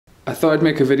I thought I'd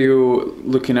make a video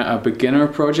looking at a beginner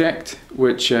project,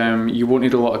 which you won't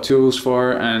need a lot of tools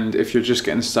for, and if you're just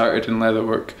getting started in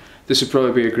leatherwork, this would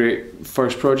probably be a great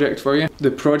first project for you.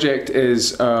 The project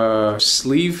is a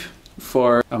sleeve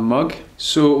for a mug.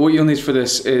 So what you'll need for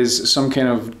this is some kind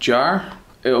of jar.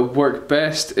 It'll work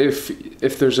best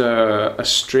if there's a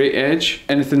straight edge.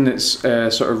 Anything that's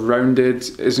sort of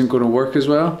rounded isn't going to work as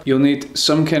well. You'll need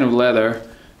some kind of leather.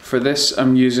 For this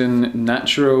I'm using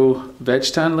natural veg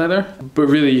tan leather, but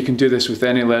really you can do this with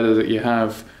any leather that you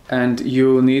have. And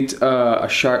you'll need a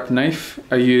sharp knife.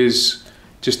 I use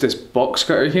just this box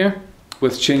cutter here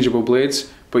with changeable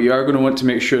blades, but you are going to want to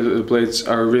make sure that the blades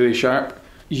are really sharp.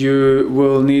 You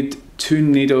will need 2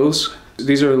 needles.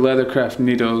 These are Leathercraft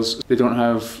needles. They don't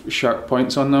have sharp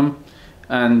points on them,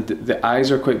 and the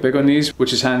eyes are quite big on these,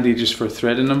 which is handy just for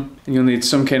threading them. And you'll need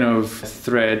some kind of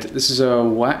thread. This is a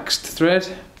waxed thread.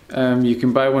 You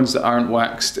can buy ones that aren't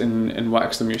waxed and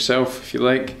wax them yourself if you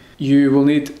like. You will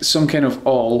need some kind of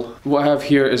awl. What I have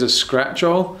here is a scratch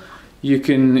awl. You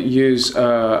can use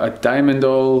a diamond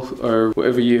awl or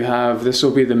whatever you have. This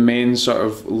will be the main sort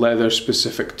of leather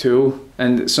specific tool.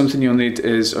 And something you'll need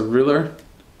is a ruler.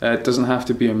 It doesn't have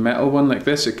to be a metal one like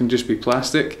this, it can just be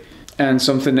plastic. And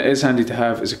something that is handy to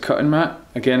have is a cutting mat.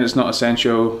 Again, it's not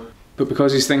essential, but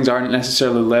because these things aren't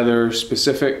necessarily leather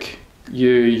specific,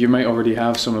 you might already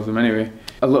have some of them anyway.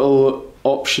 A little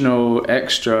optional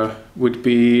extra would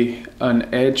be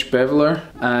an edge beveller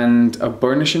and a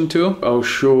burnishing tool. I'll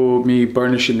show me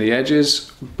burnishing the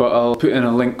edges, but I'll put in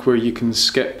a link where you can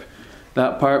skip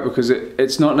that part because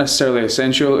it's not necessarily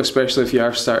essential, especially if you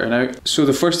are starting out. So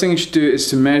the first thing you should do is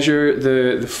to measure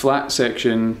the flat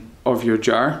section of your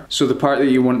jar. So the part that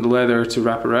you want the leather to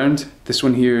wrap around, this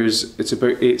one here it's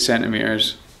about 8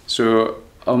 centimeters. So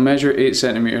I'll measure 8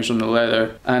 centimeters on the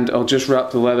leather, and I'll just wrap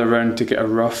the leather around to get a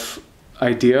rough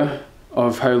idea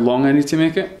of how long I need to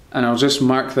make it. And I'll just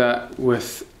mark that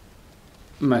with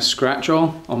my scratch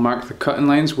awl. I'll mark the cutting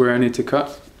lines where I need to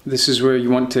cut. This is where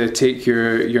you want to take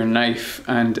your knife,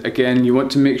 and again you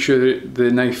want to make sure that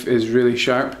the knife is really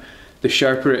sharp. The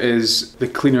sharper it is, the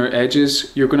cleaner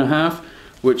edges you're going to have,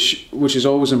 which is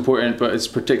always important, but it's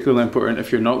particularly important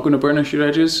if you're not going to burnish your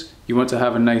edges. You want to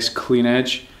have a nice clean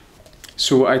edge.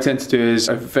 So what I tend to do is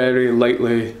I very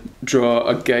lightly draw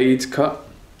a guide cut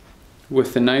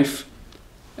with the knife,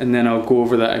 and then I'll go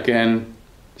over that again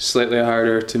slightly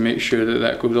harder to make sure that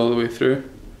that goes all the way through.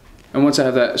 And once I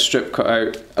have that strip cut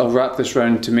out, I'll wrap this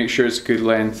round to make sure it's a good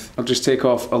length. I'll just take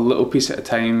off a little piece at a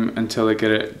time until I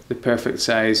get it the perfect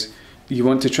size. You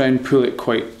want to try and pull it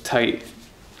quite tight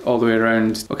all the way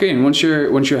around. Okay, and once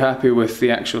you're happy with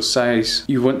the actual size,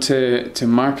 you want to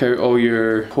mark out all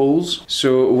your holes.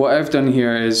 So what I've done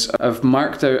here is I've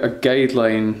marked out a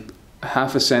guideline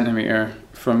 1/2 centimeter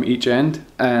from each end,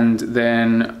 and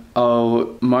then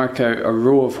I'll mark out a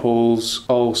row of holes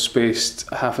all spaced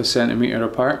 1/2 centimeter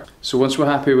apart. So once we're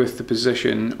happy with the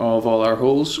position of all our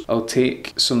holes, I'll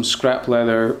take some scrap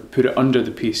leather, put it under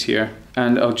the piece here,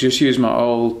 and I'll just use my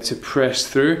awl to press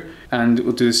through, and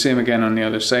we'll do the same again on the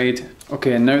other side.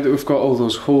 Okay, and now that we've got all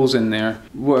those holes in there,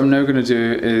 what I'm now going to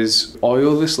do is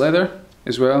oil this leather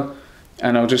as well,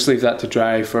 and I'll just leave that to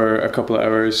dry for a couple of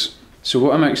hours. So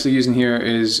what I'm actually using here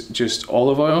is just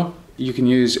olive oil. You can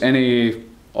use any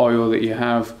oil that you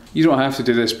have. You don't have to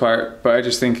do this part, but I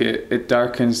just think it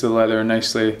darkens the leather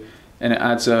nicely and it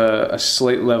adds a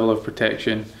slight level of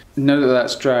protection. Now that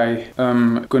that's dry,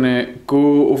 I'm gonna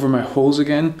go over my holes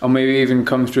again. I'll maybe even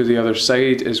come through the other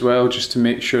side as well, just to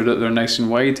make sure that they're nice and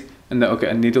wide and that I'll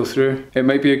get a needle through. It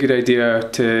might be a good idea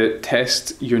to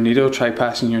test your needle, try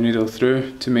passing your needle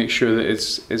through to make sure that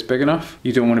it's big enough.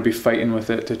 You don't want to be fighting with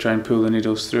it to try and pull the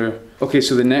needles through. Okay,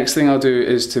 so the next thing I'll do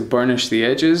is to burnish the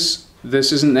edges.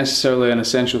 This isn't necessarily an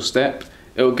essential step.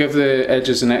 It'll give the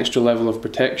edges an extra level of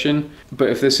protection, but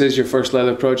if this is your first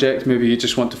leather project, maybe you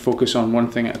just want to focus on one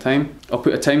thing at a time. I'll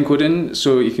put a time code in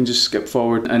so you can just skip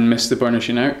forward and miss the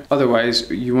burnishing out. Otherwise,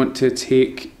 you want to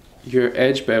take your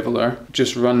edge beveller,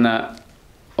 just run that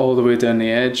all the way down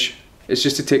the edge. It's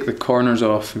just to take the corners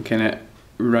off and kind of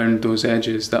round those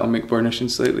edges. That'll make burnishing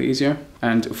slightly easier.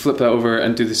 And flip that over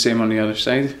and do the same on the other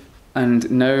side. And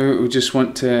now we just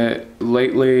want to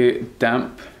lightly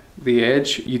damp the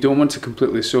edge. You don't want to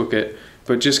completely soak it,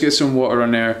 but just get some water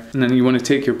on there, and then you want to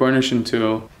take your burnishing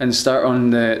tool and start on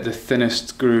the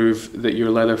thinnest groove that your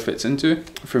leather fits into.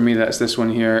 For me that's this one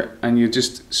here, and you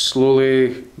just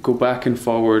slowly go back and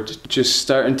forward, just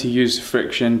starting to use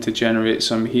friction to generate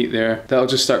some heat there. That'll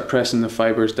just start pressing the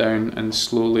fibres down and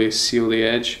slowly seal the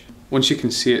edge. Once you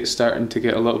can see it starting to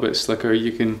get a little bit slicker,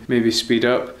 you can maybe speed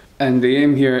up. And the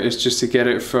aim here is just to get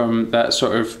it from that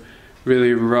sort of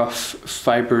really rough,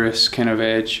 fibrous kind of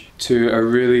edge to a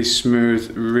really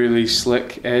smooth, really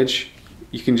slick edge.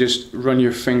 You can just run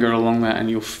your finger along that and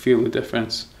you'll feel the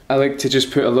difference. I like to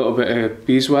just put a little bit of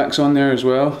beeswax on there as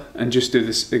well and just do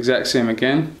this exact same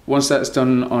again. Once that's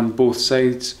done on both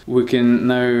sides, we can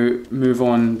now move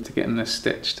on to getting this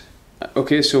stitched.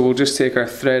 Okay, so we'll just take our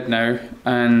thread now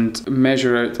and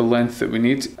measure out the length that we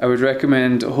need. I would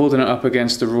recommend holding it up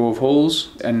against a row of holes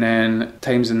and then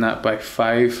timesing that by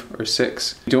 5 or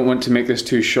 6. You don't want to make this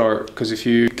too short, because if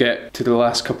you get to the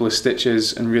last couple of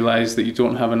stitches and realise that you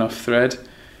don't have enough thread,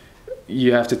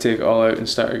 you have to take it all out and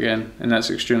start again, and that's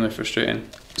extremely frustrating.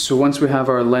 So once we have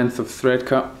our length of thread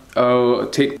cut, I'll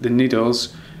take the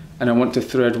needles and I want to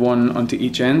thread one onto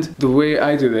each end. The way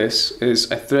I do this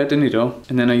is I thread the needle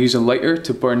and then I use a lighter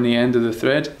to burn the end of the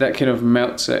thread. That kind of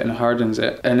melts it and hardens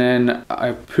it. And then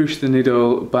I push the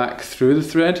needle back through the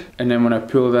thread, and then when I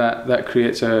pull that, that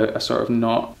creates a sort of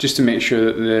knot, just to make sure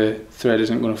that the thread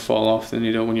isn't going to fall off the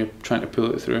needle when you're trying to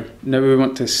pull it through. Now we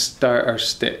want to start our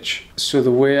stitch. So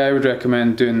the way I would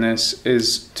recommend doing this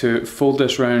is to fold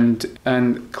this round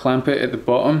and clamp it at the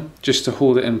bottom just to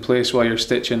hold it in place while you're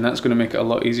stitching. That's going to make it a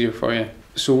lot easier for you.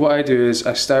 So what I do is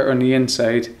I start on the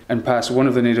inside and pass one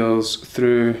of the needles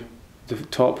through the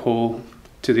top hole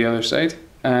to the other side,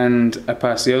 and I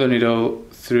pass the other needle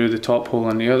through the top hole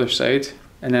on the other side,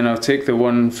 and then I'll take the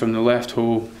one from the left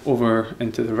hole over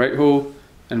into the right hole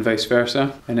and vice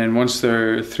versa. And then once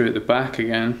they're through at the back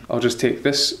again, I'll just take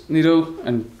this needle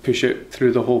and push it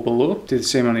through the hole below. Do the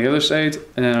same on the other side,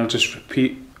 and then I'll just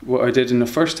repeat what I did in the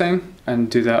first time and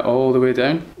do that all the way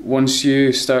down. Once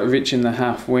you start reaching the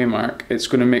halfway mark, it's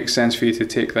going to make sense for you to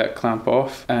take that clamp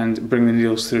off and bring the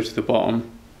needles through to the bottom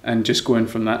and just go in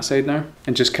from that side now,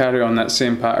 and just carry on that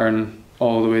same pattern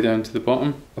all the way down to the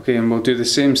bottom. Okay, and we'll do the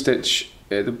same stitch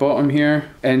at the bottom here,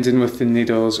 ending with the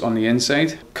needles on the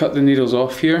inside. Cut the needles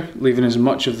off here, leaving as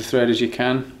much of the thread as you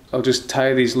can. I'll just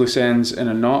tie these loose ends in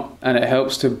a knot, and it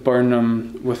helps to burn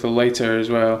them with a lighter as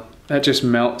well. That just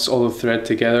melts all the thread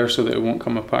together so that it won't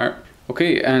come apart.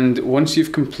 Okay, and once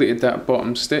you've completed that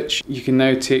bottom stitch, you can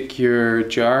now take your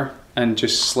jar and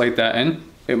just slide that in.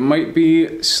 It might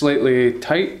be slightly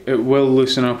tight, it will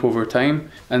loosen up over time,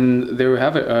 and there we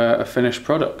have it, a finished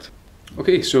product.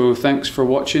 Okay, so thanks for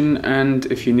watching, and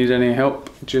if you need any help,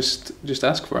 just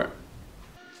ask for it.